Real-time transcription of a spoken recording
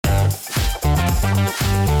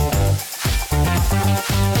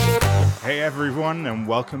Hey everyone, and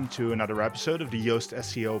welcome to another episode of the Yoast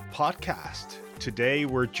SEO podcast. Today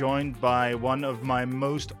we're joined by one of my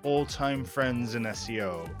most all-time friends in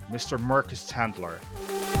SEO, Mr. Marcus Tandler,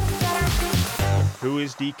 who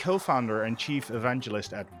is the co-founder and chief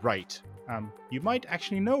evangelist at Write. You might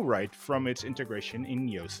actually know Write from its integration in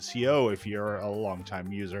Yoast SEO if you're a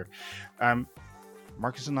long-time user.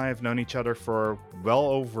 Marcus and I have known each other for well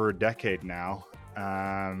over a decade now.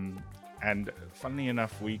 And funnily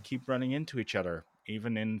enough, we keep running into each other,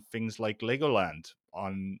 even in things like Legoland,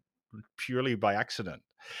 on purely by accident.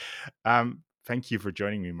 Thank you for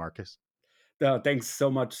joining me, Marcus. Thanks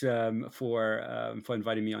so much for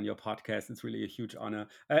inviting me on your podcast. It's really a huge honor,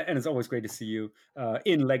 and it's always great to see you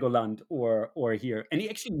in Legoland or here. And you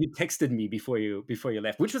texted me before you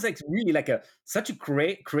left, which was like really like such a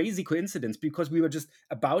crazy coincidence because we were just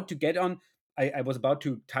about to get on. I was about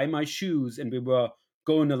to tie my shoes, and we were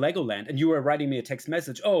going to Legoland, and you were writing me a text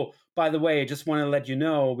message. Oh, by the way, I just want to let you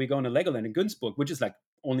know we're going to Legoland in Günzburg, which is like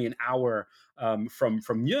only an hour from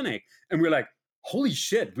Munich, and we're like, holy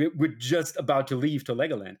shit, we're just about to leave to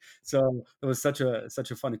Legoland. So it was such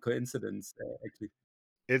a funny coincidence, actually.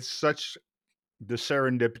 It's such the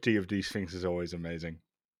serendipity of these things is always amazing.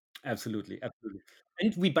 Absolutely, absolutely.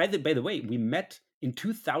 And we by the way, we met in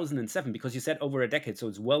 2007 because you said over a decade, so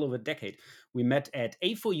it's well over a decade. We met at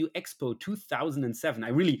A4U Expo 2007. I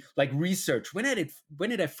really like research. When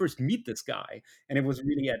did I first meet this guy? And it was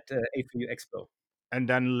really at A4U Expo, And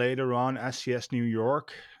then later on, SCS New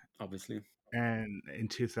York, obviously. and in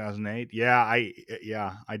 2008.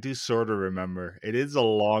 I do sort of remember. It is a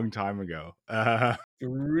long time ago. A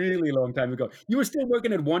really long time ago. You were still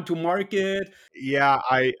working at One to Market.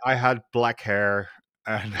 I had black hair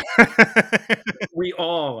and We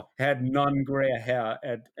all had non-gray hair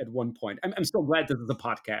at one point. I'm so glad this is a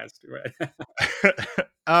podcast, right?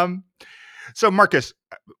 um so Marcus,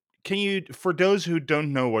 can you, for those who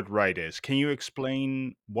don't know what Write is, can you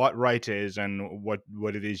explain what Write is and what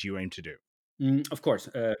it is you aim to do? Of course,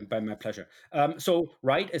 by my pleasure. So,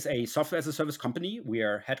 Write is a software as a service company. We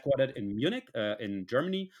are headquartered in Munich, in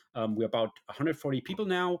Germany. We're about 140 people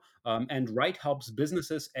now, and Write helps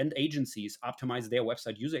businesses and agencies optimize their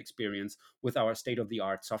website user experience with our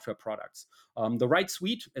state-of-the-art software products. The Write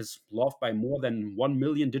suite is loved by more than 1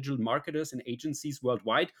 million digital marketers and agencies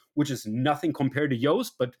worldwide, which is nothing compared to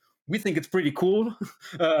Yoast, but we think it's pretty cool.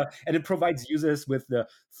 And it provides users with the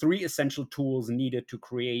three essential tools needed to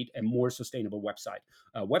create a more sustainable website: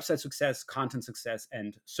 website success, content success,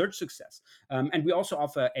 and search success. And we also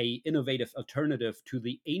offer a innovative alternative to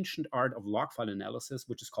the ancient art of log file analysis,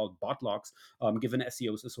 which is called bot logs, given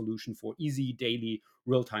SEO is a solution for easy daily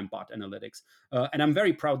real-time bot analytics. And I'm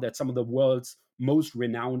very proud that some of the world's most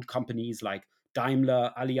renowned companies like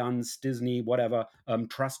Daimler, Allianz, Disney, whatever,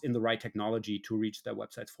 trust in the right technology to reach their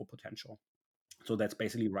website's full potential. So that's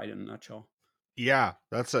basically Right in a nutshell. Yeah,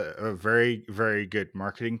 that's a very, very good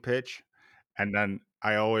marketing pitch. And then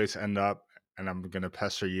I always end up, and I'm going to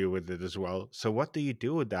pester you with it as well. So, what do you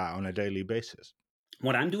do with that on a daily basis?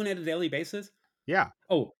 What I'm doing at a daily basis. Yeah.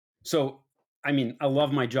 Oh, so I mean, I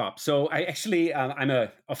love my job. So I actually,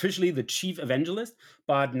 officially the chief evangelist,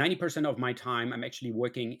 but 90% of my time I'm actually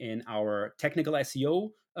working in our technical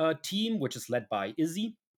SEO team, which is led by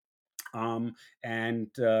Izzy. And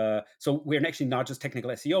so we're actually not just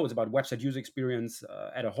technical SEO; it's about website user experience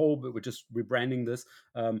at a whole. But we're just rebranding this,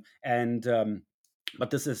 and but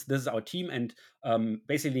this is our team, and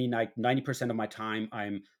basically like 90% of my time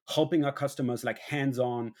I'm helping our customers like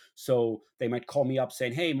hands-on. So they might call me up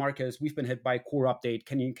saying, hey Marcus, we've been hit by a core update,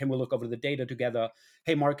 can we look over the data together?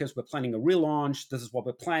 Hey Marcus, we're planning a relaunch, this is what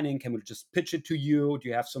we're planning, can we just pitch it to you? Do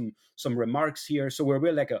you have some remarks here? So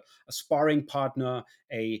we're like a sparring partner,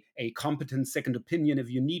 a competent second opinion if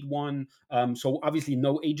you need one. So obviously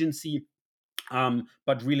no agency,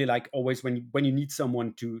 but really like always when you need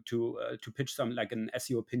someone to pitch some like an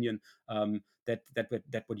SEO opinion,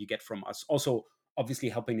 that what you get from us. Also, obviously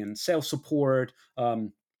helping in sales support,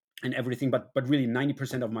 and everything, but really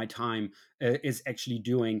 90% of my time is actually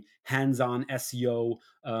doing hands-on SEO,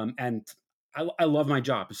 and I love my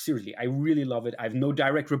job. Seriously, I really love it. I have no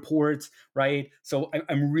direct reports, right? So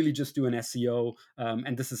I'm really just doing SEO,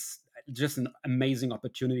 and this is just an amazing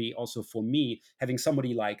opportunity also for me, having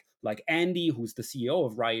somebody like Andy, who's the CEO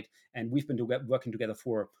of Write, and we've been working together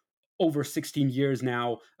for over 16 years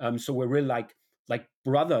now. So we're really like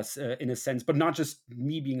brothers, in a sense, but not just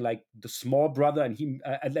me being like the small brother and he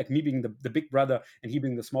like me being the big brother and he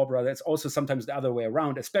being the small brother. It's also sometimes the other way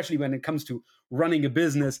around, especially when it comes to running a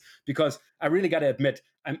business, because I really got to admit,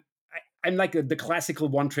 I'm like the classical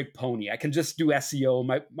one trick pony. I can just do SEO.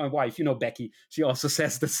 My wife, Becky, she also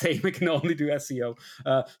says the same. I can only do SEO.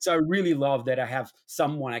 So I really love that I have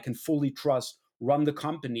someone I can fully trust run the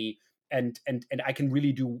company, and I can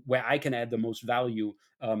really do where I can add the most value.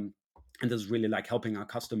 And this is really like helping our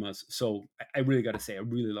customers. So I really got to say, I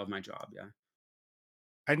really love my job. Yeah.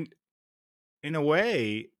 And in a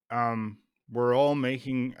way, we're all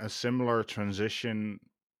making a similar transition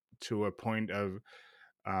to a point of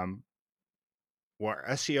um, where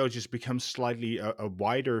SEO just becomes slightly a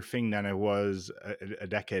wider thing than it was a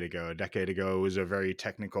decade ago. A decade ago, it was a very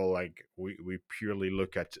technical, like we purely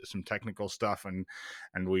look at some technical stuff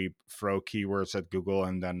and we throw keywords at Google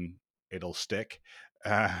and then it'll stick.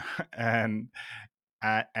 Uh, and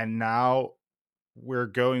and now we're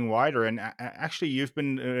going wider. And actually, you've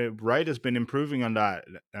been Right has been improving on that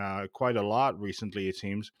quite a lot recently. It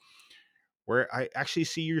seems where I actually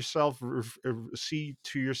see yourself see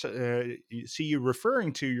you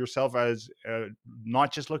referring to yourself as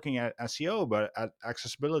not just looking at SEO but at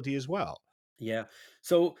accessibility as well. Yeah.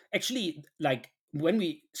 So actually, like when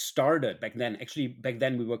we started back then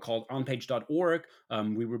we were called onpage.org.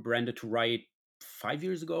 We were branded to Write 5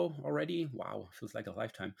 years ago already. Wow, feels like a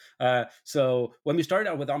lifetime. So when we started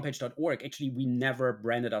out with onpage.org, actually we never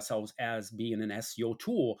branded ourselves as being an SEO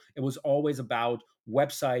tool. It was always about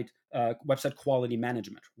website quality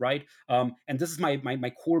management, right? And this is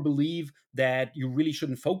my core belief that you really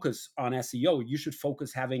shouldn't focus on SEO. You should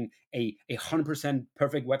focus having a 100%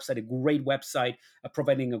 perfect website, a great website,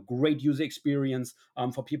 providing a great user experience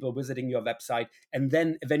for people visiting your website, and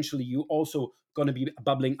then eventually you also going to be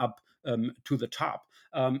bubbling up to the top.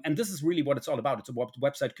 And this is really what it's all about. It's about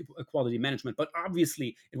website quality management. But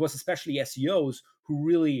obviously, it was especially SEOs who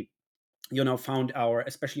really found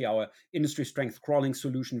especially our industry strength crawling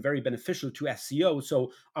solution very beneficial to SEO.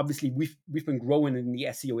 So obviously we've been growing in the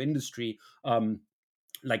SEO industry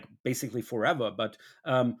like basically forever. But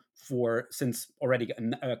for since already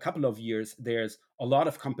a couple of years, there's a lot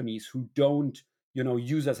of companies who don't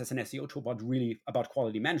use us as an SEO tool, but really about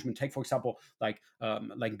quality management. Take for example like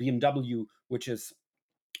BMW, which is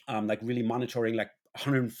like really monitoring like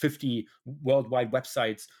 150 worldwide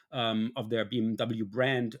websites of their BMW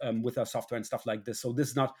brand with our software and stuff like this. So this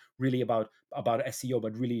is not really about SEO,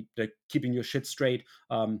 but really like keeping your shit straight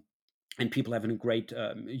and people having a great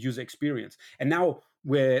user experience. And now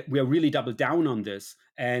we're really doubled down on this,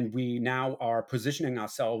 and we now are positioning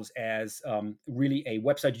ourselves as really a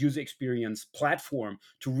website user experience platform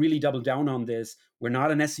to really double down on this. We're not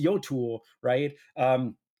an SEO tool, right?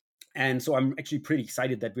 And so I'm actually pretty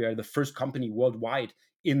excited that we are the first company worldwide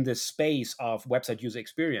in this space of website user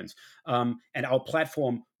experience. And our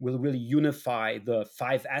platform will really unify the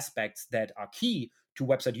 5 aspects that are key to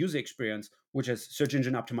website user experience, which is search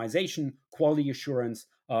engine optimization, quality assurance,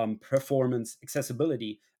 performance,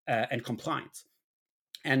 accessibility, and compliance.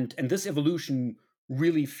 And this evolution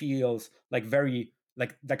really feels like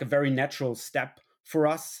a very natural step for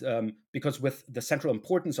us, because with the central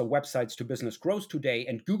importance of websites to business growth today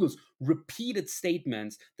and Google's repeated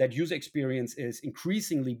statements that user experience is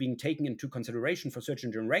increasingly being taken into consideration for search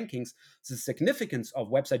engine rankings, the significance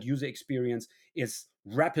of website user experience is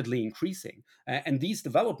rapidly increasing. And these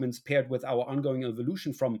developments, paired with our ongoing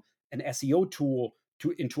evolution from an SEO tool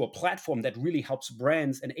into a platform that really helps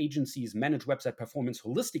brands and agencies manage website performance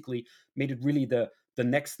holistically, made it really the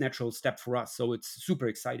next natural step for us. So it's super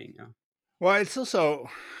exciting. Yeah. Well, it's also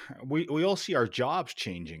we all see our jobs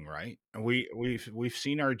changing, right? We've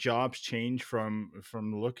seen our jobs change from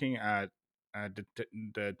looking at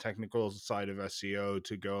the technical side of SEO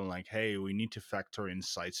to go like, hey, we need to factor in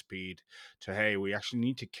site speed, to hey, we actually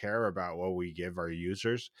need to care about what we give our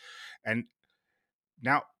users. And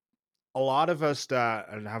now a lot of us that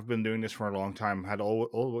have been doing this for a long time had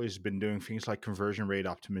always been doing things like conversion rate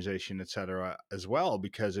optimization, etc., as well,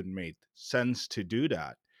 because it made sense to do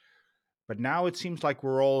that. But now it seems like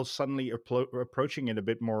we're all suddenly approaching it a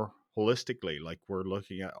bit more holistically, like we're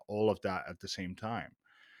looking at all of that at the same time.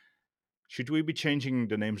 Should we be changing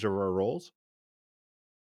the names of our roles?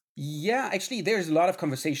 Yeah, actually, there's a lot of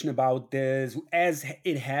conversation about this, as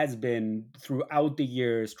it has been throughout the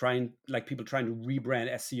years, people trying to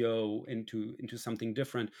rebrand SEO into something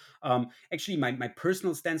different. Actually, my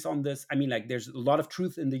personal stance on this, I mean, like, there's a lot of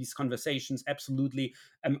truth in these conversations. Absolutely,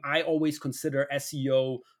 I always consider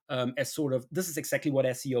SEO as sort of, this is exactly what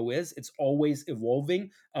SEO is. It's always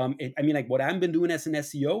evolving. I mean, like what I've been doing as an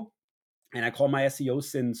SEO, and I call my SEO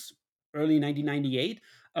since early 1998,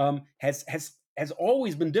 has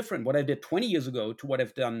always been different. What I did 20 years ago to what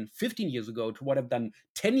I've done 15 years ago to what I've done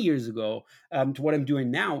 10 years ago, to what I'm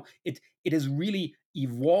doing now, it has really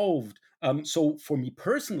evolved. So for me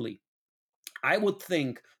personally, I would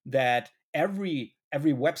think that every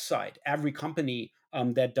website, every company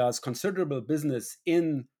that does considerable business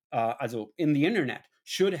in also in the internet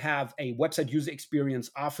should have a website user experience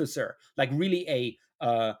officer, like really a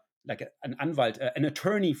an Anwalt, an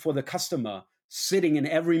attorney for the customer, sitting in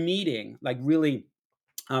every meeting, like really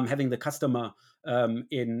having the customer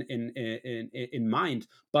in mind.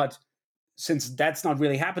 But since that's not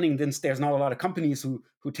really happening, then there's not a lot of companies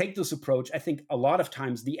who take this approach. I think a lot of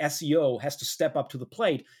times the SEO has to step up to the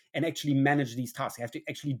plate and actually manage these tasks. They have to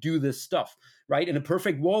actually do this stuff, right? In a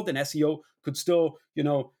perfect world, an SEO could still,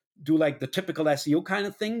 do like the typical SEO kind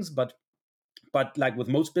of things, but like with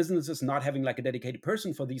most businesses not having like a dedicated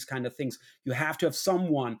person for these kind of things, you have to have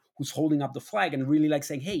someone who's holding up the flag and really like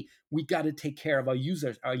saying, hey, we got to take care of our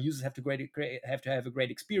users have to have to have a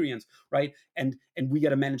great experience, right? And we got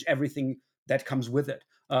to manage everything that comes with it.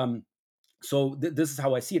 So this is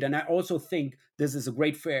how I see it, and I also think this is a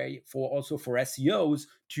great for also for SEOs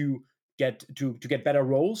to get better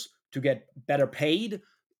roles, to get better paid,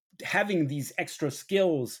 having these extra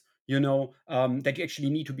skills, that you actually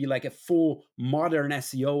need to be like a full modern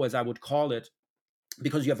SEO, as I would call it,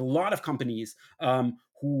 because you have a lot of companies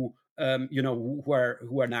who are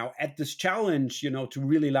now at this challenge, to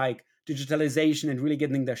really like digitalization and really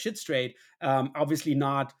getting their shit straight. Obviously,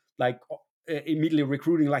 not like immediately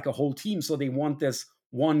recruiting like a whole team, so they want this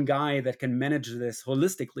one guy that can manage this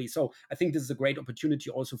holistically. So I think this is a great opportunity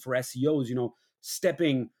also for SEOs,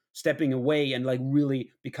 stepping away and like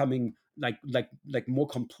really becoming like more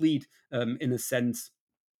complete in a sense,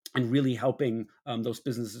 and really helping those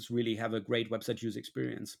businesses really have a great website user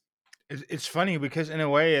experience. It's funny because in a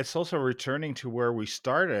way, it's also returning to where we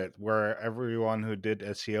started, where everyone who did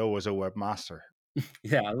SEO was a webmaster.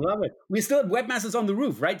 Yeah, I love it. We still had Webmasters on the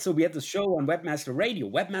Roof, right? So we had the show on Webmaster Radio,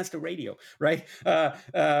 right?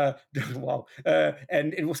 Wow.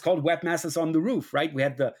 And it was called Webmasters on the Roof, right? We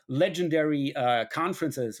had the legendary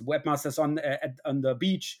conferences, Webmasters on the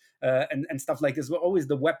beach, and stuff like this. We're always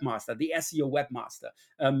the webmaster, the SEO webmaster.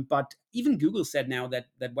 But even Google said now that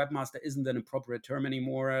webmaster isn't an appropriate term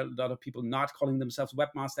anymore. A lot of people not calling themselves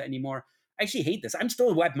webmaster anymore. I actually hate this. I'm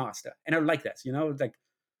still a webmaster, and I like this. Like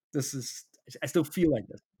this is. I still feel like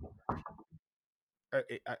this.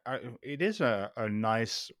 It is a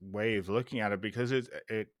nice way of looking at it because it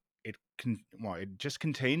just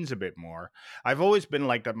contains a bit more. I've always been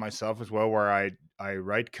like that myself as well, where I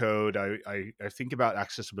write code, I think about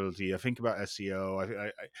accessibility, I think about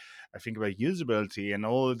SEO, I think about usability, and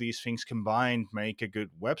all of these things combined make a good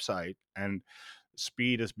website. And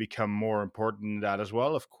speed has become more important than that as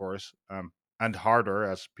well, of course, and harder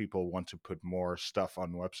as people want to put more stuff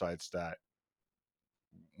on websites that,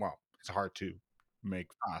 well, it's hard to make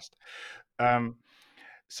fast. Um,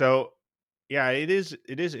 so yeah, it is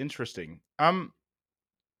interesting. When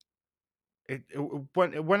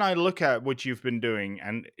I look at what you've been doing,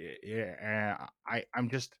 and yeah, I'm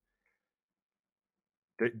just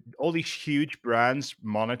all these huge brands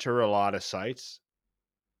monitor a lot of sites.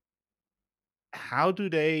 How do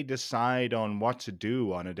they decide on what to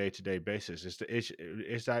do on a day-to-day basis?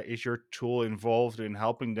 Is your tool involved in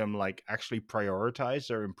helping them like actually prioritize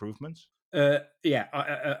their improvements? Yeah,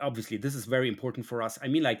 obviously, this is very important for us. I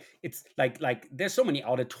mean, like it's like there's so many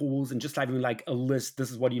other tools, and just having like a list.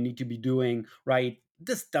 This is what you need to be doing, right?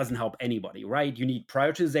 This doesn't help anybody, right? You need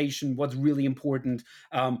prioritization. What's really important,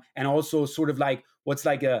 and also sort of like what's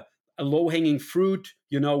like a low hanging fruit,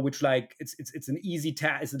 which like it's an easy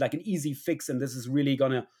task. It's like an easy fix, and this is really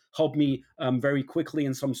gonna help me very quickly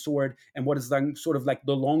in some sort. And what is then sort of like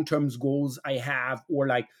the long term goals I have, or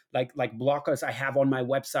like blockers I have on my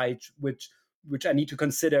website, which I need to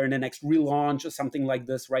consider in the next relaunch or something like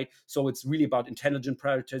this, right? So it's really about intelligent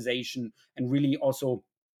prioritization, and really also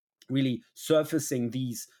really surfacing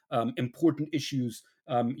these important issues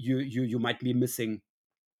you might be missing.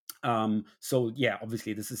 So yeah,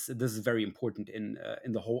 obviously this is very important in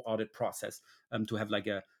the whole audit process, to have like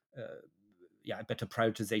uh, a better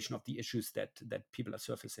prioritization of the issues that people are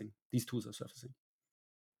surfacing. These tools are surfacing.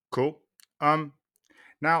 Cool. Um,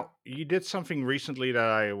 Now, you did something recently that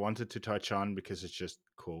I wanted to touch on because it's just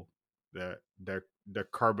cool. The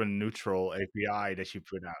carbon neutral API that you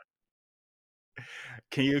put out.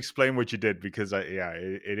 Can you explain what you did? Because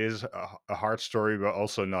it is a hard story, but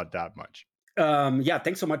also not that much. Yeah,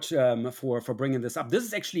 thanks so much for bringing this up.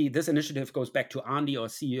 This initiative goes back to Andy, our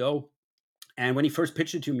CEO, and when he first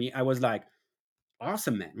pitched it to me, I was like,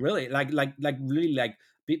 awesome, man, really, like really like,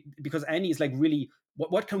 because Andy is like really,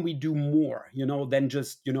 what can we do more, than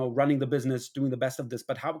just running the business, doing the best of this,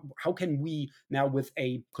 but how can we now with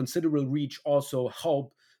a considerable reach also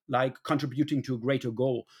help like contributing to a greater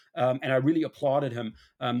goal. And I really applauded him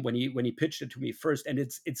when he pitched it to me first, and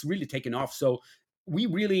it's really taken off. So we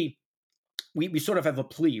really we sort of have a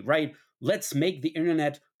plea, right? Let's make the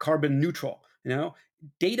internet carbon neutral.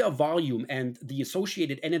 Data volume and the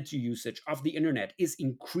associated energy usage of the internet is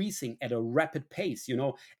increasing at a rapid pace.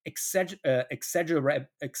 Exacerbated,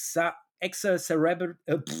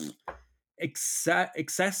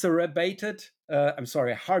 exacerbated. I'm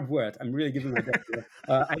sorry, hard word. I'm really giving my best here.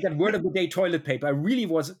 I got word of the day: toilet paper.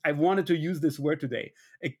 I wanted to use this word today.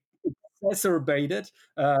 Exacerbated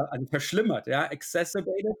and verschlimmert, yeah,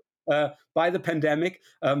 exacerbated by the pandemic.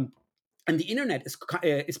 And the internet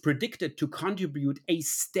is predicted to contribute a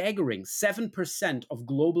staggering 7% of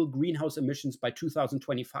global greenhouse emissions by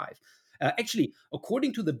 2025. Actually,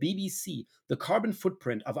 according to the BBC, the carbon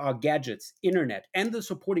footprint of our gadgets, internet, and the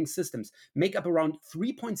supporting systems make up around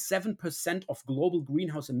 3.7% of global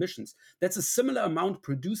greenhouse emissions. That's a similar amount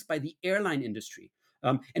produced by the airline industry.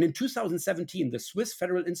 And in 2017, the Swiss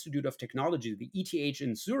Federal Institute of Technology, the ETH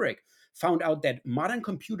in Zurich, found out that modern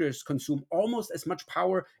computers consume almost as much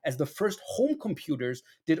power as the first home computers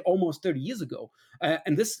did almost 30 years ago.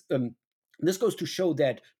 And this goes to show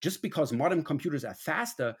that just because modern computers are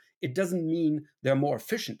faster, it doesn't mean they're more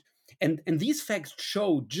efficient. And these facts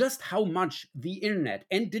show just how much the internet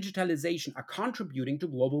and digitalization are contributing to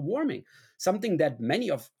global warming, something that many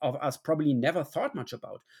of us probably never thought much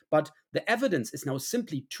about. But the evidence is now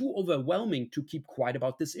simply too overwhelming to keep quiet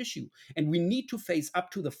about this issue. And we need to face up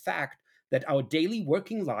to the fact that our daily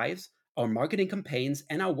working lives, our marketing campaigns,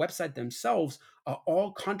 and our website themselves are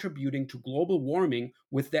all contributing to global warming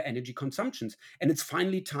with their energy consumptions. And it's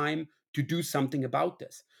finally time to do something about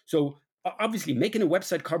this. So, obviously, making a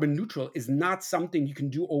website carbon neutral is not something you can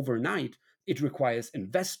do overnight. It requires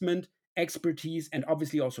investment, expertise, and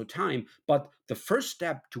obviously also time. But the first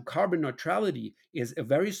step to carbon neutrality is a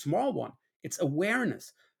very small one: it's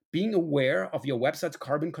awareness. Being aware of your website's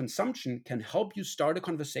carbon consumption can help you start a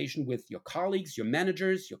conversation with your colleagues, your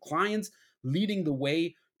managers, your clients, leading the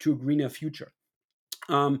way to a greener future.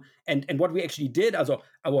 And what we actually did, also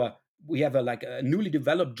our we have a newly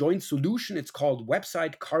developed joint solution. It's called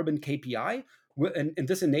Website Carbon KPI, and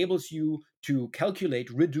this enables you to calculate,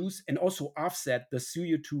 reduce, and also offset the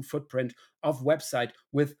CO2 footprint of website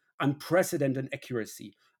with unprecedented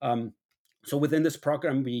accuracy. So within this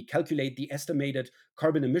program, we calculate the estimated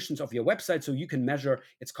carbon emissions of your website so you can measure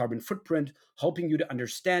its carbon footprint, helping you to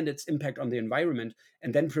understand its impact on the environment,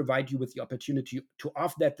 and then provide you with the opportunity to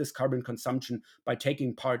offset this carbon consumption by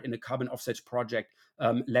taking part in a carbon offsets project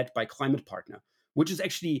led by Climate Partner, which is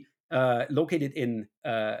actually located in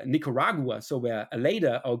Nicaragua, so where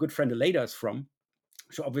Aleda, our good friend Aleda, is from.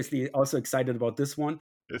 So obviously also excited about this one.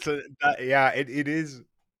 Yeah, it is.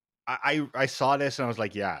 I saw this and I was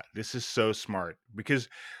like, yeah, this is so smart because,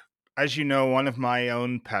 as you know, one of my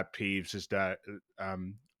own pet peeves is that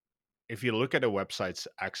if you look at a website's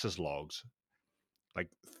access logs, like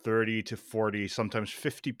 30 to 40, sometimes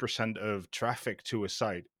 50% of traffic to a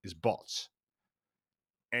site is bots.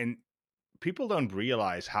 And people don't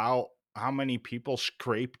realize how many people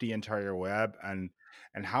scrape the entire web, and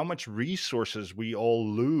how much resources we all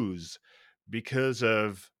lose because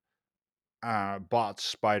of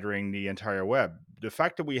bots spidering the entire web. The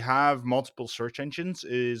fact that we have multiple search engines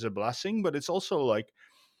is a blessing, but it's also like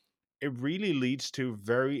it really leads to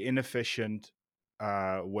very inefficient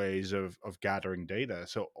ways of gathering data.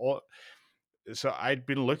 So I'd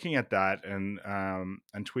been looking at that and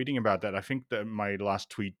tweeting about that. I think that my last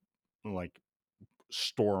tweet, like,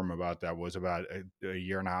 storm about that, was about a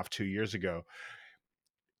year and a half, 2 years ago.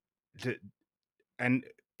 And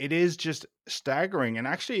it is just staggering. And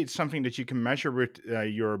actually, it's something that you can measure with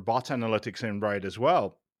your bot analytics in Bright as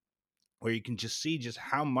well, where you can just see just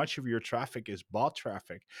how much of your traffic is bot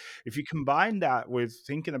traffic. If you combine that with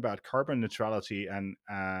thinking about carbon neutrality and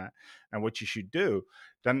what you should do,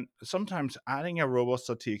 then sometimes adding a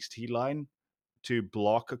robots.txt line to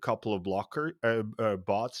block a couple of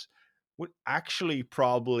bots would actually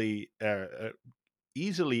probably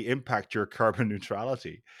easily impact your carbon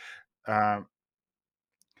neutrality. Um,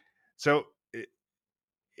 so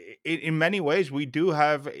in many ways we do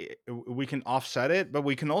have, we can offset it, but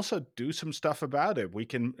we can also do some stuff about it. We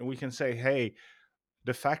can say, hey,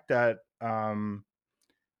 the fact that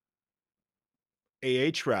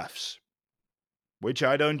Ahrefs, which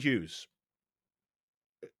I don't use,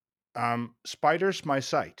 spiders my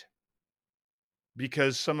site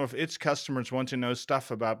because some of its customers want to know stuff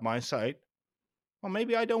about my site. Well,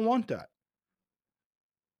 maybe I don't want that.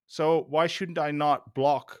 So why shouldn't I not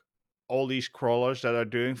block all these crawlers that are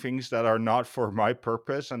doing things that are not for my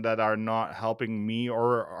purpose and that are not helping me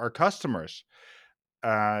or our customers?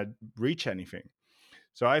 uh, reach anything.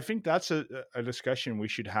 So I think that's a discussion we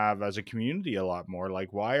should have as a community a lot more.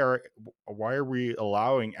 Like, why are we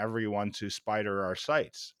allowing everyone to spider our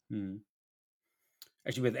sites? Hmm.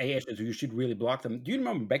 Actually, with AI, so you should really block them. Do you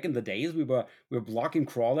remember back in the days we were blocking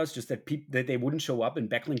crawlers just that they wouldn't show up in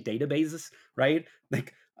backlink databases, right?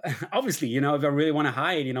 Like obviously, if I really want to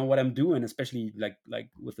hide, what I'm doing, especially like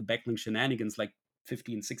with the backlink shenanigans like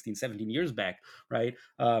 15, 16, 17 years back, right?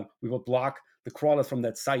 We would block the crawlers from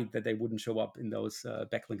that site that they wouldn't show up in those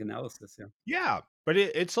backlink analysis. Yeah, Yeah, but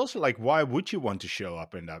it's also like, why would you want to show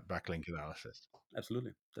up in that backlink analysis?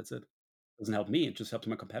 absolutely. That's it. Doesn't help me. It just helps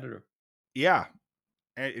my competitor. Yeah.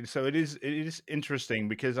 So it is interesting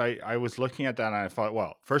because I was looking at that and I thought,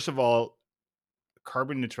 well, first of all,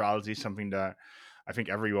 carbon neutrality is something that I think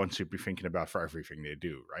everyone should be thinking about for everything they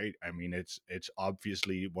do, right? I mean, it's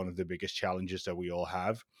obviously one of the biggest challenges that we all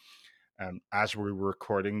have. As we're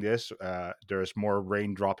recording this, there's more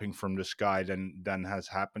rain dropping from the sky than has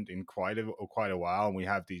happened in quite a while, and we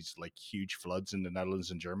have these like huge floods in the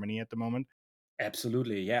Netherlands and Germany at the moment.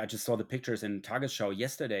 Absolutely. Yeah, I just saw the pictures in Tagesschau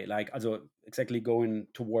yesterday. Like, also exactly going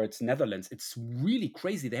towards Netherlands. It's really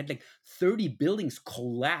crazy. They had like 30 buildings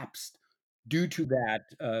collapsed due to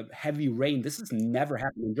that heavy rain. This has never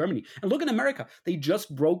happened in Germany. And look in America, they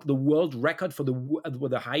just broke the world record for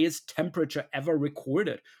the highest temperature ever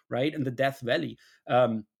recorded, right, in the Death Valley.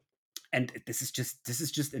 And this is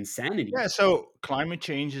just insanity. Yeah, so climate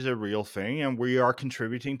change is a real thing, and we are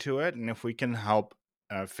contributing to it. And if we can help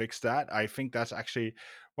fix that, I think that's actually,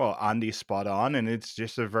 well, Andy's spot on, and it's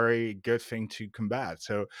just a very good thing to combat.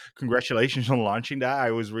 So, congratulations on launching that.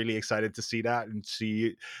 I was really excited to see that and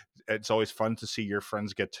see. It's always fun to see your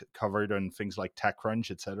friends get covered on things like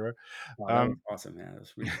TechCrunch, etc. Wow, that was Um, awesome. Yeah, that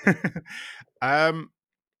was really cool. um,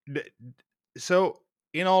 th- so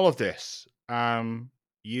in all of this,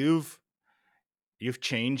 you've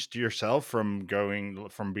changed yourself from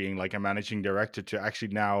being like a managing director to actually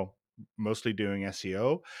now mostly doing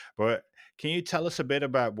SEO. But can you tell us a bit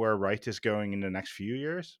about where Right is going in the next few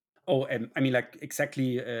years? Oh, I mean, like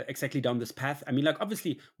exactly down this path. I mean, like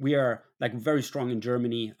obviously we are like very strong in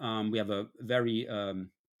Germany. We have a very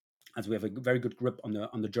as we have a very good grip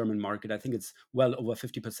on the German market. I think it's well over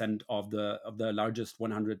 50% of the largest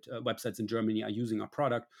 100 websites in Germany are using our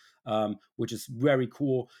product, which is very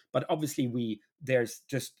cool. But obviously, there's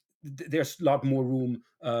a lot more room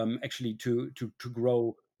actually to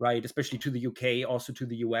grow. Right, especially to the UK, also to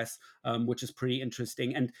the US, which is pretty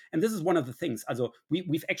interesting. And this is one of the things. Also,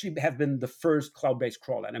 we've actually have been the first cloud-based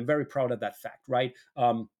crawler, and I'm very proud of that fact. Right,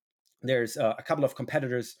 there's a couple of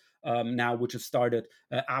competitors now which have started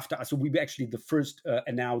after us. So we were actually the first,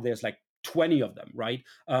 and now there's like 20 of them, right?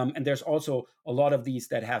 And there's also a lot of these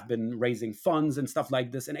that have been raising funds and stuff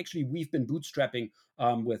like this. And actually, we've been bootstrapping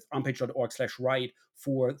with onpage.org/right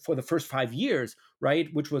for the first 5 years,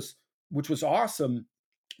 right? Which was awesome.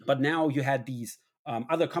 But now you had these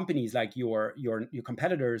other companies like your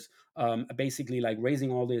competitors basically like raising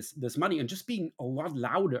all this money and just being a lot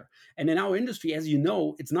louder. And in our industry, as you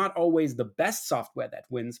know, it's not always the best software that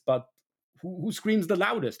wins, but who screams the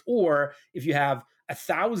loudest. Or if you have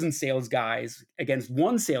 1,000 sales guys against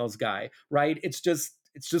one sales guy, right? It's just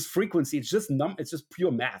frequency. It's just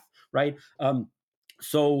pure math, right? I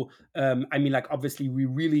mean, like obviously we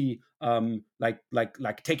really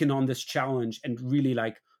like taking on this challenge and really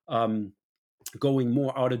like going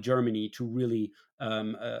more out of Germany to really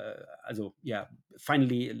also yeah,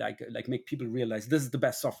 finally like make people realize this is the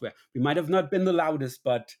best software. We might have not been the loudest,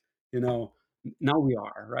 but you know now we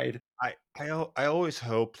are, right? I always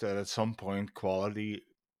hope that at some point quality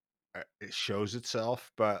it shows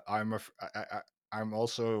itself, but I'm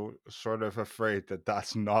also sort of afraid that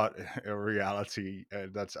that's not a reality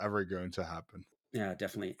that's ever going to happen. Yeah,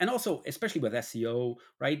 definitely. And also, especially with SEO,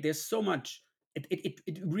 right? There's so much.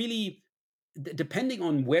 It really, depending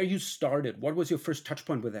on where you started, what was your first touch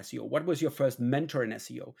point with SEO? What was your first mentor in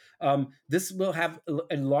SEO? This will have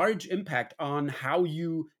a large impact on how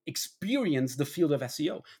you experience the field of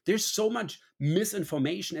SEO. There's so much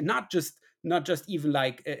misinformation, and not just even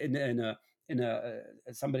like in a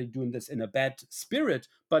somebody doing this in a bad spirit,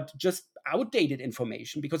 but just outdated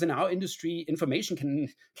information. Because in our industry, information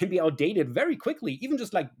can be outdated very quickly. Even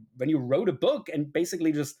just like when you wrote a book and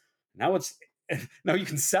basically just now it's now you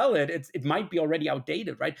can sell it. It might be already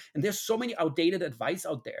outdated, right? And there's so many outdated advice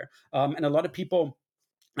out there, and a lot of people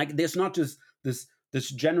like there's not just this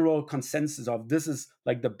general consensus of this is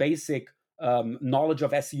like the basic knowledge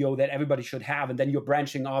of SEO that everybody should have, and then you're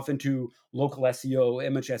branching off into local SEO,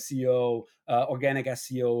 image SEO, organic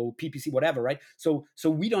SEO, PPC, whatever, right? So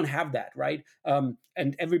we don't have that, right?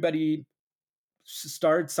 And everybody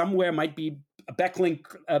start somewhere, might be a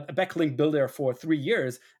backlink builder for 3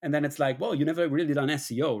 years, and then it's like, well, you never really done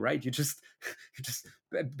SEO, right? You just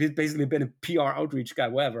basically been a PR outreach guy,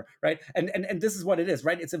 whatever, right? And this is what it is,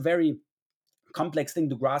 right? It's a very complex thing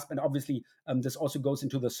to grasp, and obviously this also goes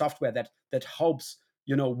into the software that helps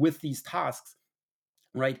with these tasks,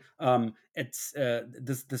 right? It's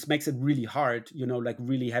this makes it really hard, like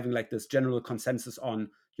really having like this general consensus on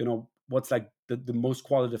what's like the most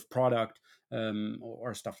qualitative product,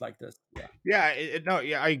 or stuff like this. Yeah. Yeah, no,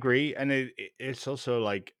 yeah, I agree, and it's also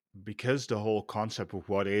like because the whole concept of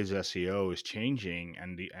what is SEO is changing,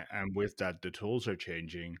 and with that the tools are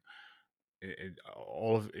changing.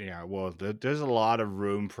 All of yeah, well, there's a lot of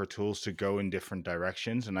room for tools to go in different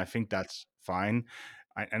directions, and I think that's fine.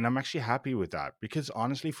 And I'm actually happy with that because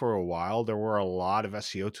honestly, for a while there were a lot of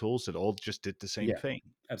SEO tools that all just did the same Yeah, thing.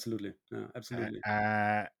 absolutely. Yeah, absolutely.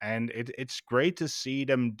 And it's great to see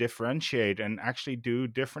them differentiate and actually do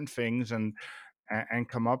different things and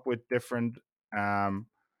come up with different um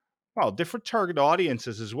different target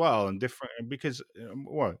audiences as well, and different because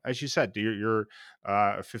well, as you said, you're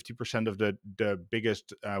 50% of the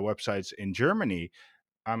biggest websites in Germany.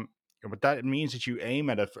 um but that means that you aim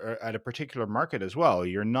at a particular market as well.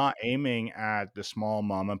 You're not aiming at the small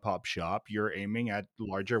mom and pop shop, you're aiming at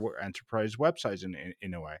larger enterprise websites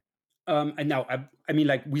in a way. And now, I mean,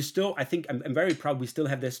 like we still, I think I'm very proud. We still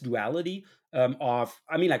have this duality of,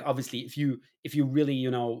 I mean, like obviously, if you really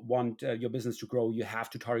want your business to grow, you have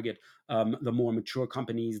to target the more mature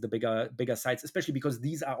companies, the bigger sites, especially because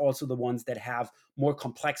these are also the ones that have more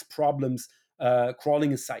complex problems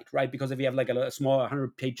crawling a site, right? Because if you have like a small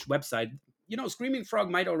 100-page website, Screaming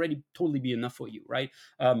Frog might already totally be enough for you, right?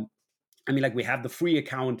 I mean, like we have the free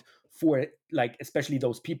account for like especially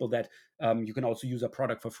those people that you can also use a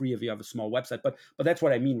product for free if you have a small website. But that's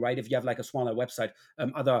what I mean, right? If you have like a smaller website,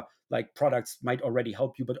 other like products might already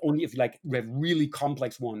help you, but only if like you have really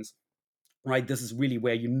complex ones, right? This is really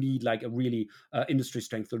where you need like a really industry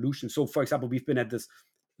strength solution. So, for example, we've been at this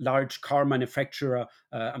large car manufacturer.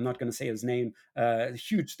 I'm not going to say his name.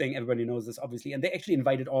 Huge thing. Everybody knows this, obviously. And they actually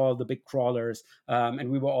invited all the big crawlers, and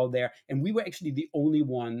we were all there. And we were actually the only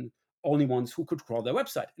ones who could crawl their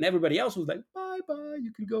website, and everybody else was like, bye bye,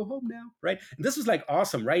 you can go home now, right? And this was like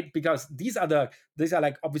awesome, right? Because these are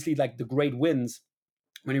like obviously like the great wins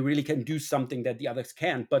when you really can do something that the others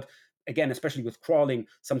can't. But again, especially with crawling,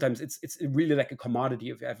 sometimes it's really like a commodity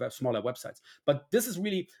if you have smaller websites. But this is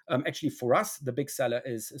really actually for us, the big seller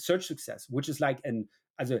is search success, which is like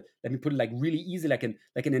let me put it like really easy, like an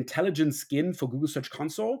intelligent skin for Google Search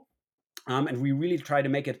Console. And we really try to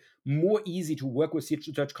make it more easy to work with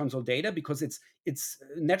Search Console data because it's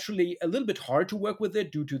naturally a little bit hard to work with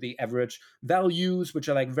it due to the average values, which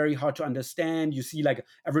are like very hard to understand. You see like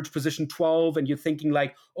average position 12, and you're thinking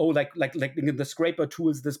like, oh, like in the scraper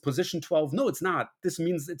tools, this position 12. No, it's not. This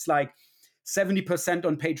means it's like 70%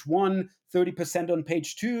 on page 1, 30% on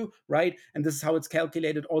page 2, right? And this is how it's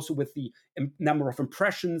calculated also with the number of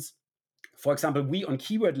impressions. For example, we on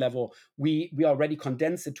keyword level, we already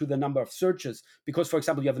condense it to the number of searches because, for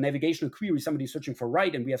example, you have a navigational query, somebody searching for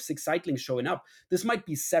right, and we have 6 site links showing up. This might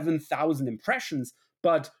be 7,000 impressions,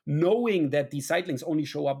 but knowing that these site links only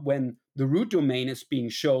show up when the root domain is being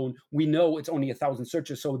shown, we know it's only 1,000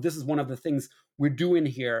 searches. So this is one of the things we're doing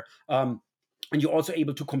here. And you're also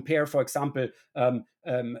able to compare, for example,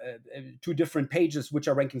 two different pages which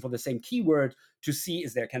are ranking for the same keyword to see,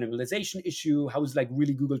 is there a cannibalization issue? How is like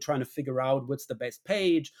really Google trying to figure out what's the best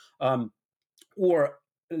page? Or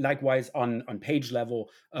likewise on page level,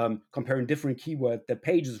 comparing different keyword that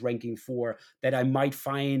page is ranking for, that I might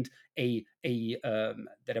find a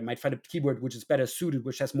keyword which is better suited,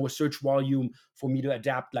 which has more search volume for me to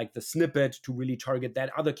adapt like the snippet to really target that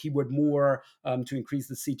other keyword more, to increase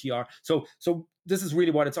the CTR. So this is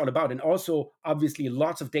really what it's all about. And also obviously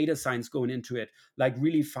lots of data science going into it, like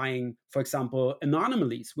really finding, for example,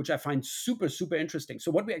 anomalies, which I find super, super interesting. So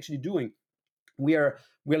what we're actually doing, we're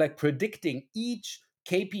like predicting each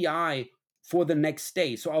KPI for the next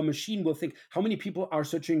day. So our machine will think how many people are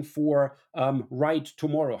searching for right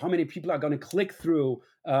tomorrow, how many people are going to click through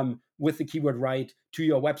with the keyword right to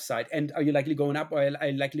your website, and are you likely going up or are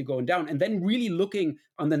you likely going down, and then really looking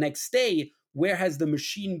on the next day, where has the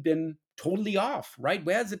machine been totally off, right?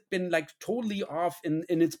 Where has it been like totally off in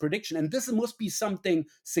its prediction? And this must be something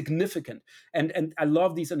significant. And I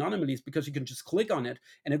love these anomalies because you can just click on it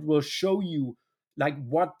and it will show you like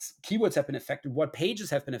what keywords have been affected, what pages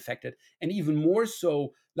have been affected, and even more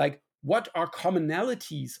so, like what are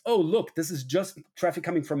commonalities? Oh, look, this is just traffic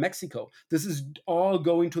coming from Mexico. This is all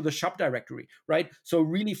going to the shop directory, right? So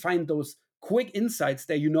really find those quick insights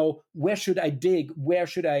that where should I dig? Where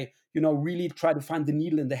should I really try to find the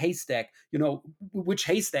needle in the haystack. Which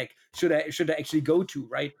haystack should I actually go to,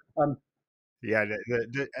 right? Yeah,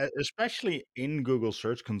 especially in Google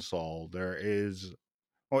Search Console, there is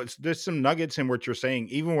well, there's some nuggets in what you're saying,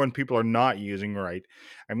 even when people are not using right.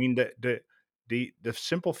 I mean, the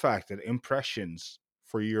simple fact that impressions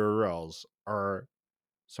for URLs are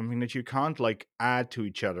something that you can't like add to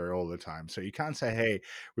each other all the time. So you can't say, "Hey,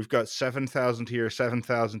 we've got 7,000 here,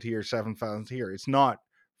 7,000 here, 7,000 here." It's not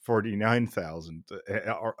 49,000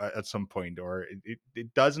 or at some point, or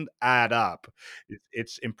it doesn't add up.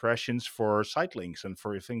 It's impressions for site links and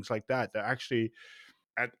for things like that. That actually,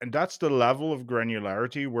 and that's the level of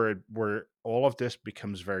granularity where all of this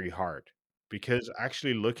becomes very hard, because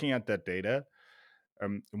actually looking at that data,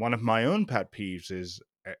 one of my own pet peeves is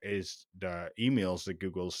the emails that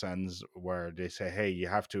Google sends where they say, "Hey, you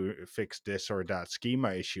have to fix this or that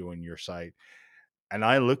schema issue in your site," and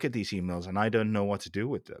I look at these emails and I don't know what to do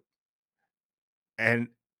with them. And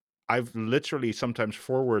I've literally sometimes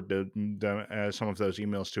forwarded some of those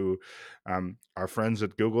emails to our friends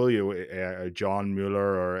at Google, John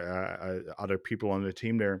Mueller or other people on the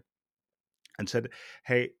team there, and said,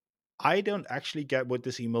 "Hey, I don't actually get what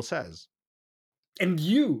this email says." And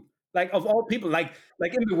you, like, of all people, like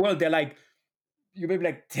in the world, they're like, you maybe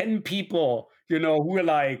like 10 people, who are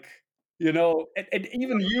like, and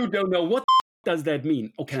even you don't know what does that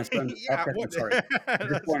mean. Oh, can I swear on this Yeah, podcast? I'm what? sorry. I just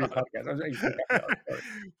That's swear on the fine. podcast. You can cut me out. Sorry.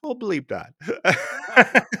 We'll bleep that.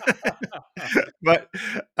 But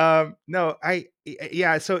no,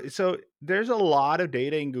 yeah. So there's a lot of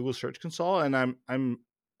data in Google Search Console, and I'm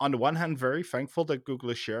on the one hand very thankful that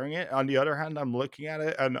Google is sharing it. On the other hand, I'm looking at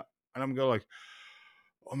it and I'm going like,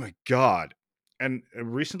 oh my god. And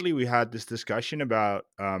recently we had this discussion about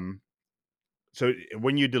so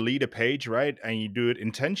when you delete a page, right, and you do it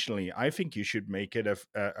intentionally, I think you should make it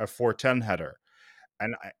a 410 header.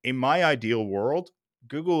 And in my ideal world,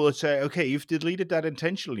 Google would say, okay, you've deleted that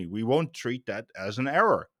intentionally. We won't treat that as an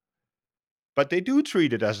error. But they do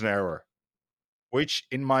treat it as an error, which,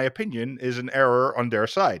 in my opinion, is an error on their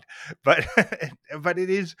side. But but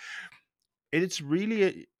it's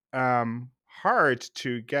really hard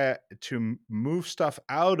to get to move stuff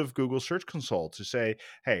out of Google Search Console to say,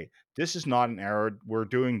 hey, this is not an error. We're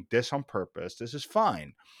doing this on purpose. This is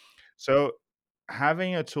fine. So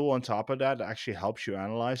having a tool on top of that that actually helps you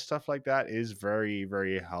analyze stuff like that is very,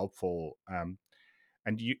 very helpful. And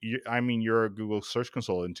I mean, your Google Search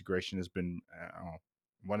Console integration has been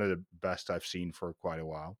one of the best I've seen for quite a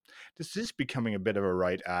while. This is becoming a bit of a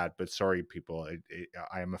right ad, but sorry, people,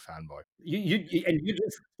 I am a fanboy. And you're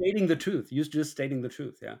just stating the truth. You're just stating the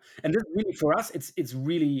truth, yeah. And this really, for us, it's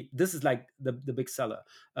really, this is like the big seller.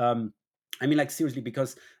 Um, I mean, like, seriously,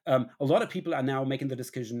 because a lot of people are now making the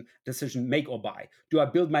decision make or buy. Do I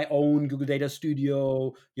build my own Google Data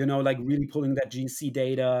Studio? Like really pulling that GC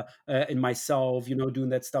data in myself. Doing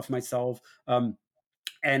that stuff myself.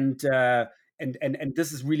 And and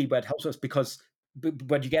this is really where it helps us, because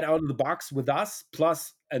what you get out of the box with us,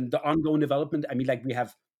 plus and the ongoing development. I mean, like, we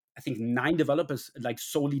have, I think, 9 developers like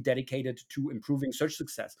solely dedicated to improving search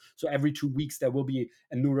success. So every 2 weeks there will be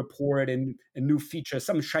a new report and a new feature,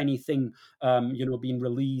 some shiny thing, being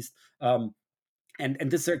released.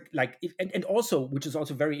 And this are like and also, which is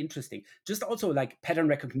also very interesting, just also like pattern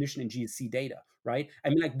recognition in GSC data, right? I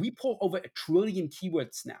mean, like, we pull over 1 trillion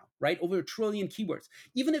keywords now, right? Over 1 trillion keywords.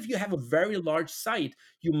 Even if you have a very large site,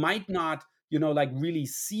 you might not, like, really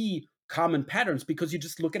see common patterns because you're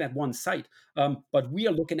just looking at one site. But we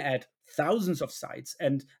are looking at thousands of sites,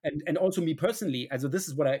 and also me personally, as this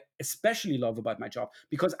is what I especially love about my job,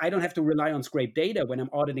 because I don't have to rely on scraped data when I'm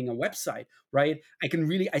auditing a website, right?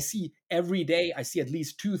 I see every day, I see at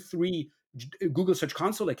least 2, 3 Google Search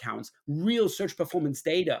Console accounts, real search performance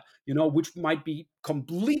data, which might be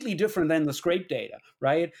completely different than the scrape data,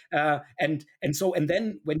 right? And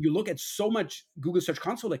then when you look at so much Google Search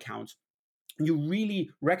Console accounts, you really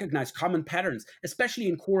recognize common patterns, especially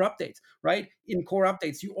in core updates, right? In core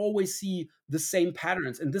updates, you always see the same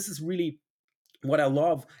patterns, and this is really what I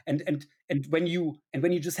love. And when you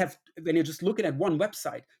just have when you're just looking at one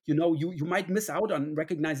website, you might miss out on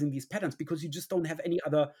recognizing these patterns because you just don't have any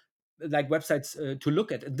other like websites to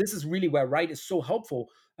look at. And this is really where Write is so helpful,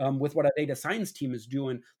 with what our data science team is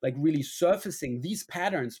doing, like really surfacing these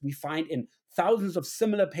patterns we find in thousands of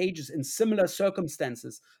similar pages in similar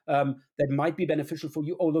circumstances, that might be beneficial for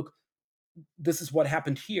you. Oh, look, this is what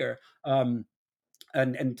happened here. And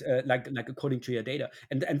like according to your data,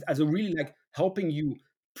 and as a really like helping you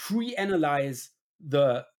pre-analyze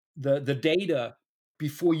the data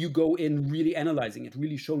before you go in really analyzing it,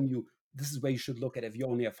 really showing you this is where you should look at if you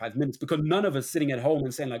only have 5 minutes, because none of us sitting at home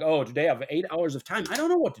and saying like, oh, today I have 8 hours of time. I don't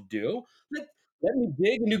know what to do. Let, let me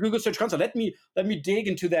dig into Google Search Console. Let me dig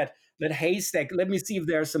into that haystack. Let me see if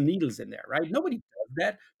there are some needles in there, right? Nobody does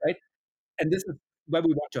that, right? And this is where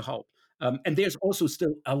we want to help. And there's also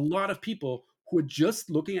still a lot of people who are just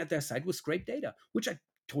looking at their site with scraped data, which I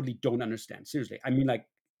totally don't understand. Seriously, I mean, like,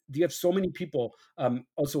 you have so many people,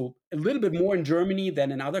 also a little bit more in Germany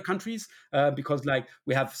than in other countries, because like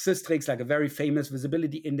we have Systrix, like a very famous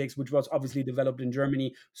visibility index, which was obviously developed in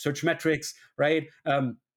Germany, search metrics, right?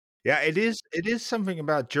 Yeah, it is something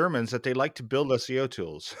about Germans that they like to build SEO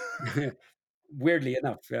tools. Weirdly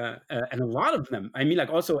enough, and a lot of them. I mean, like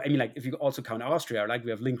also, I mean, like if you also count Austria, like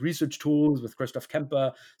we have link research tools with Christoph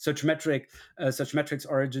Kemper, search metrics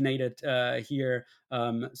originated here.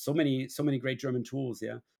 So many great German tools.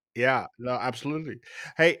 Yeah. Yeah, no, absolutely.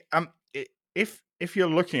 Hey, if you're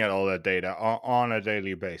looking at all that data on a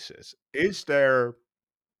daily basis, is there,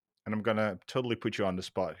 and I'm gonna totally put you on the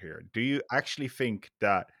spot here, do you actually think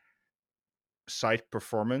that site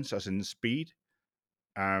performance, as in speed,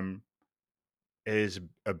 um, is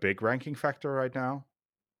a big ranking factor right now,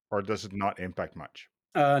 or does it not impact much?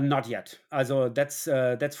 Not yet. Also that's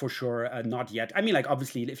for sure, not yet. I mean, like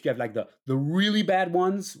obviously, if you have like the really bad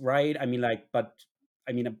ones, right? I mean, like, but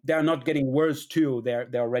I mean, they're not getting worse too. They're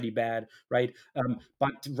already bad, right?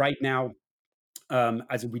 But right now,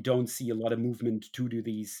 as we don't see a lot of movement to do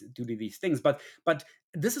these things. But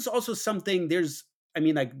this is also something. There's, I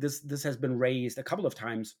mean, like this has been raised a couple of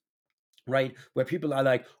times, right? Where people are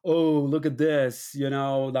like, oh, look at this,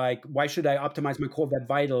 like, why should I optimize my core web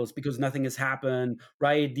vitals because nothing has happened,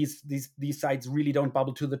 right? These sites really don't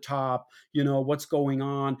bubble to the top. What's going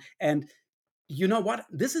on? And you know what?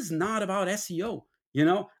 This is not about SEO.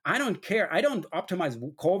 I don't care. I don't optimize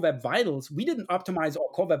core web vitals. We didn't optimize our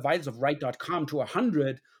core web vitals of right.com to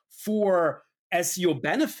 100 for SEO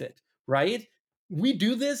benefit, right? We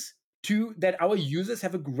do this to that our users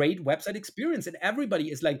have a great website experience, and everybody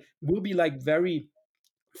is like, will be like very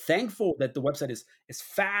thankful that the website is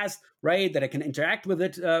fast, right? That I can interact with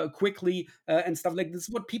it quickly, and stuff like this is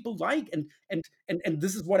what people like, and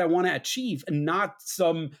this is what I want to achieve, and not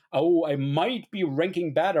some, oh, I might be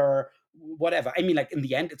ranking better, whatever. I mean, like in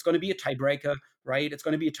the end, it's going to be a tiebreaker, right? It's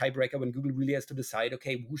going to be a tiebreaker when Google really has to decide,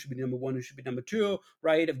 okay, who should be number one, who should be number two,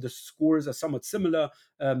 right? If the scores are somewhat similar.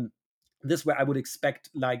 This where I would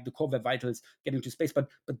expect like the core web vitals getting to space, but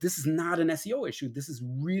this is not an SEO issue. This is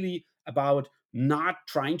really about not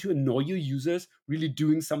trying to annoy your users, really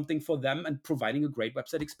doing something for them and providing a great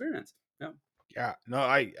website experience. Yeah. Yeah, no,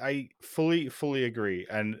 I fully agree.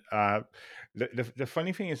 And the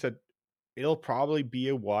funny thing is that it'll probably be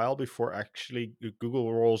a while before actually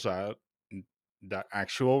Google rolls out that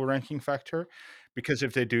actual ranking factor, because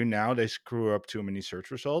if they do now, they screw up too many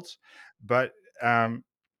search results. But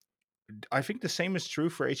I think the same is true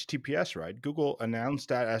for HTTPS, right? Google announced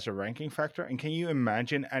that as a ranking factor, and can you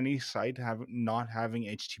imagine any site not having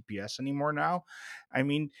HTTPS anymore now? I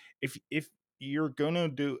mean, if you're gonna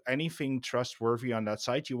do anything trustworthy on that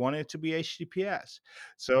site, you want it to be HTTPS.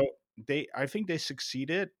 So I think they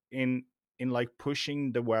succeeded in like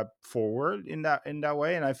pushing the web forward in that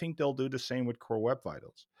way, and I think they'll do the same with Core Web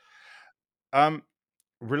Vitals. Um,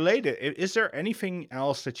 Related, is there anything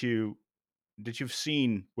else that you've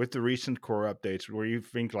seen with the recent core updates where you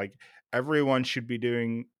think like everyone should be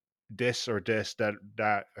doing this or this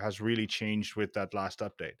that has really changed with that last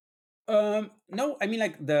update? No, I mean,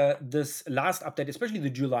 like this last update, especially the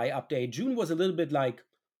July update. June was a little bit like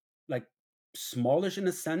smallish in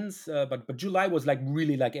a sense, but July was like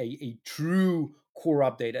really like a true core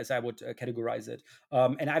update, as I would categorize it.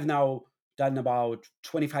 And I've now done about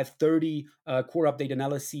 25, 30 core update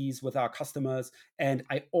analyses with our customers, and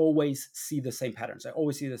I always see the same patterns. I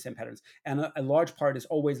always see the same patterns, and a large part is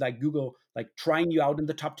always like Google like trying you out in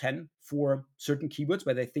the top 10 for certain keywords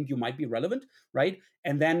where they think you might be relevant, right?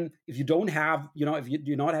 And then if you don't have, if you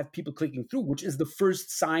do not have people clicking through, which is the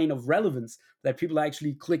first sign of relevance, that people are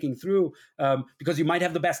actually clicking through, because you might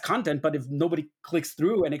have the best content, but if nobody clicks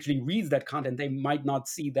through and actually reads that content, they might not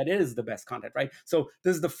see that it is the best content, right? So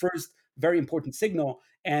this is the first very important signal.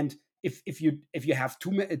 And if you have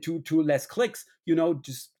two less clicks,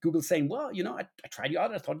 just Google saying, well, I tried you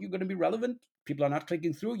out, I thought you're going to be relevant. People are not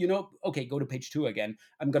clicking through. Okay, go to page 2 again.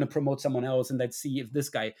 I'm going to promote someone else, and let's see if this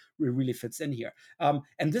guy really fits in here.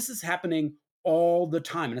 And this is happening all the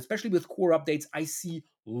time, and especially with core updates, I see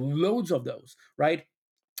loads of those, right?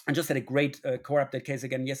 I just had a great core update case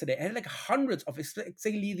again yesterday. I had like hundreds of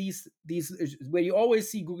exactly these where you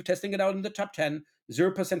always see Google testing it out in the top 10,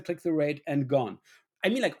 0% click through rate, and gone. I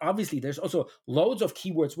mean, like, obviously, there's also loads of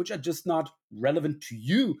keywords which are just not relevant to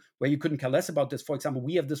you, where you couldn't care less about this. For example,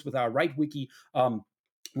 we have this with our Right Wiki.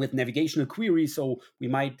 With navigational queries, so we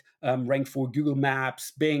might rank for Google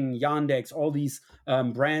Maps, Bing, Yandex, all these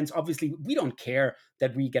brands. Obviously, we don't care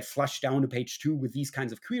that we get flushed down to page 2 with these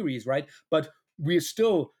kinds of queries, right? But we're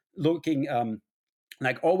still looking,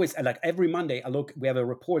 like always, like every Monday, I look, we have a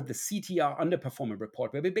report, the CTR underperforming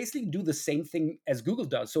report, where we basically do the same thing as Google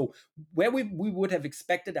does. So where we would have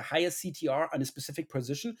expected a higher CTR on a specific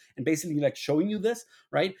position, and basically like showing you this,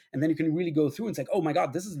 right? And then you can really go through and say, oh my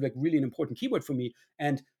God, this is like really an important keyword for me.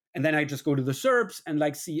 And then I just go to the SERPs and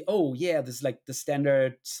like see, oh yeah, this is like the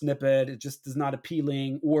standard snippet. It just is not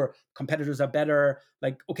appealing, or competitors are better.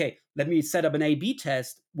 Like, okay, let me set up an A/B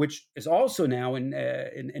test, which is also now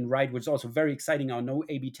in Ride, which is also very exciting. Our no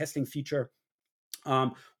A/B testing feature,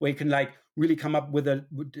 where you can like really come up with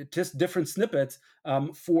just different snippets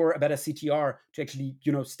for a better CTR to actually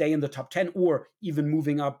stay in the top 10, or even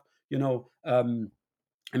moving up.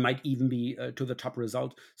 It might even be to the top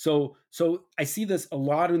result. So I see this a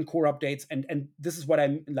lot in core updates, and this is what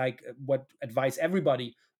I'm like, what advise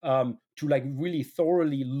everybody to like really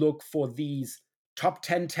thoroughly look for these top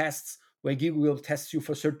 10 tests where Google will test you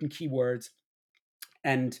for certain keywords,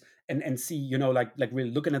 and see, like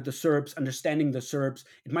really looking at the SERPs, understanding the SERPs.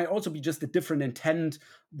 It might also be just a different intent,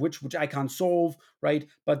 which I can't solve, right?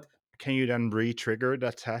 But Can you then re-trigger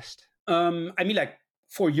that test? I mean, like,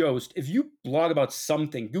 for Yoast, if you blog about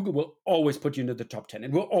something, Google will always put you into the top 10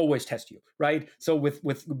 and will always test you, right? So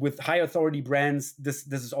with high authority brands, this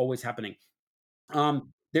is always happening.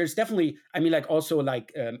 There's definitely, I mean, like, also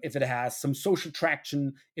like, if it has some social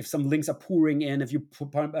traction, if some links are pouring in, if you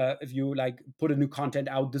like put a new content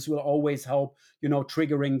out, this will always help,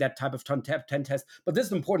 triggering that type of top 10 test. But this is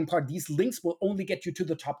the important part: these links will only get you to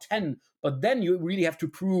the top 10, but then you really have to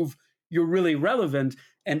prove you're really relevant.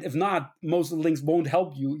 And if not, most of the links won't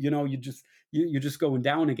help you. You're just going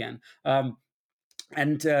down again.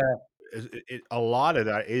 And A lot of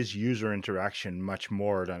that is user interaction, much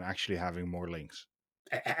more than actually having more links.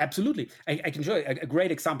 Absolutely, I can show you a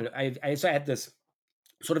great example. So I had this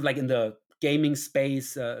sort of like in the gaming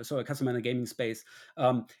space, so a customer in the gaming space,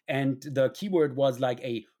 and the keyword was like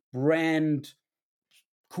a brand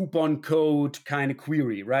coupon code kind of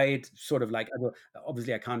query, right? Sort of like,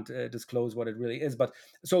 obviously I can't disclose what it really is, but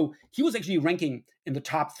so he was actually ranking in the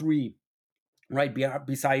top 3, right,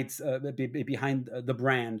 besides behind the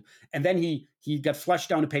brand. And then he got flushed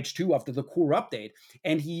down to page 2 after the core update,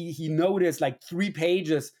 and he noticed like 3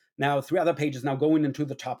 other pages now going into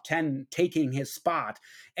the top 10, taking his spot.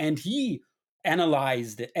 And he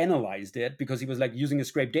analyzed it because he was like using a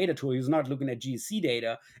scrape data tool. He was not looking at GSC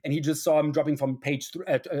data, and he just saw him dropping from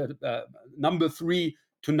number 3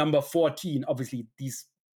 to number 14. Obviously these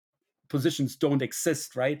positions don't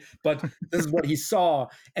exist, right? But this is what he saw.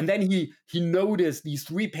 And then he noticed these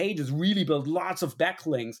 3 pages really built lots of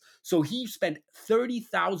backlinks. So he spent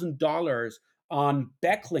 $30,000 on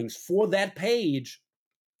backlinks for that page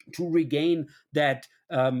to regain that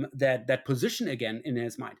position again in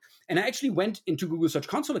his mind. And I actually went into Google Search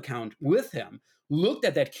Console account with him, looked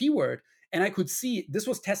at that keyword, and I could see this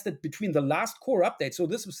was tested between the last core update. So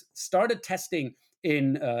this was started testing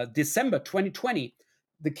in December 2020.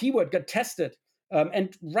 The keyword got tested,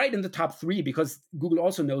 and right in the top 3, because Google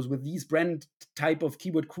also knows with these brand type of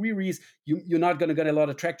keyword queries, you're not going to get a lot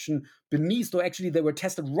of traction beneath. So actually, they were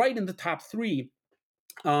tested right in the top 3,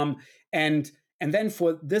 um, and and then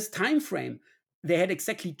for this time frame, they had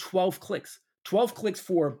exactly 12 clicks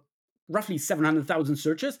for roughly 700,000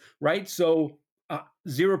 searches, right? So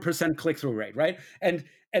 0% click-through rate, right? And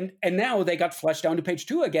now they got flushed down to page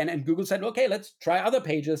 2 again, and Google said, okay, let's try other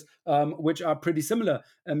pages, which are pretty similar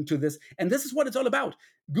to this. And this is what it's all about.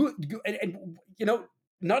 And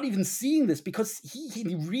not even seeing this, because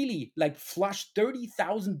he really like flushed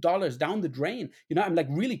 $30,000 down the drain. I'm like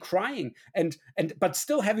really crying, but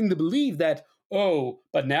still having the belief that, oh,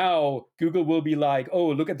 but now Google will be like, oh,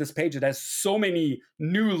 look at this page. It has so many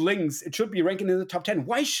new links. It should be ranking in the top 10.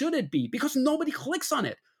 Why should it be? Because nobody clicks on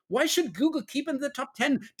it. Why should Google keep it in the top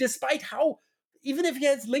 10, despite how, even if he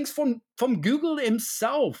has links from Google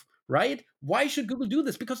himself, right? Why should Google do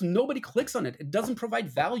this? Because nobody clicks on it. It doesn't provide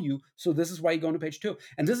value. So this is why you go to page 2.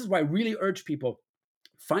 And this is why I really urge people,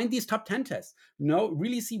 find these top 10 tests.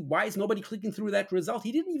 Really see why is nobody clicking through that result.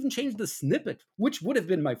 He didn't even change the snippet, which would have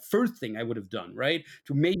been my first thing I would have done, right?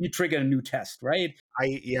 To maybe trigger a new test, right?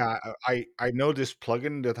 I know this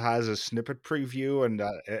plugin that has a snippet preview, and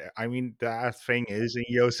I mean, that thing is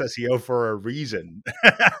in Yoast SEO for a reason,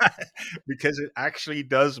 because it actually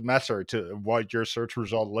does matter to what your search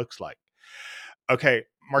result looks like. Okay,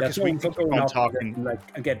 Marcus, we can so keep going on off talking. like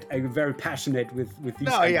I get very passionate with these.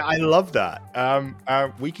 No, yeah, I love that.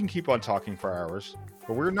 We can keep on talking for hours,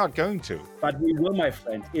 but we're not going to. But we will, my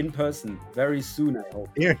friend, in person very soon, I hope.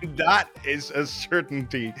 Yeah, that is a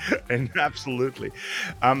certainty, and absolutely.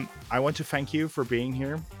 I want to thank you for being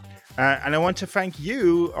here. And I want to thank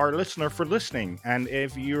you, our listener, for listening. And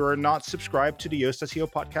if you are not subscribed to the Yoast SEO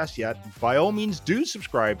podcast yet, by all means, do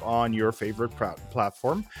subscribe on your favorite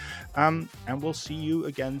platform. And we'll see you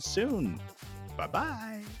again soon.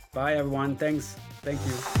 Bye-bye. Bye, everyone. Thanks. Thank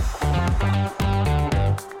you.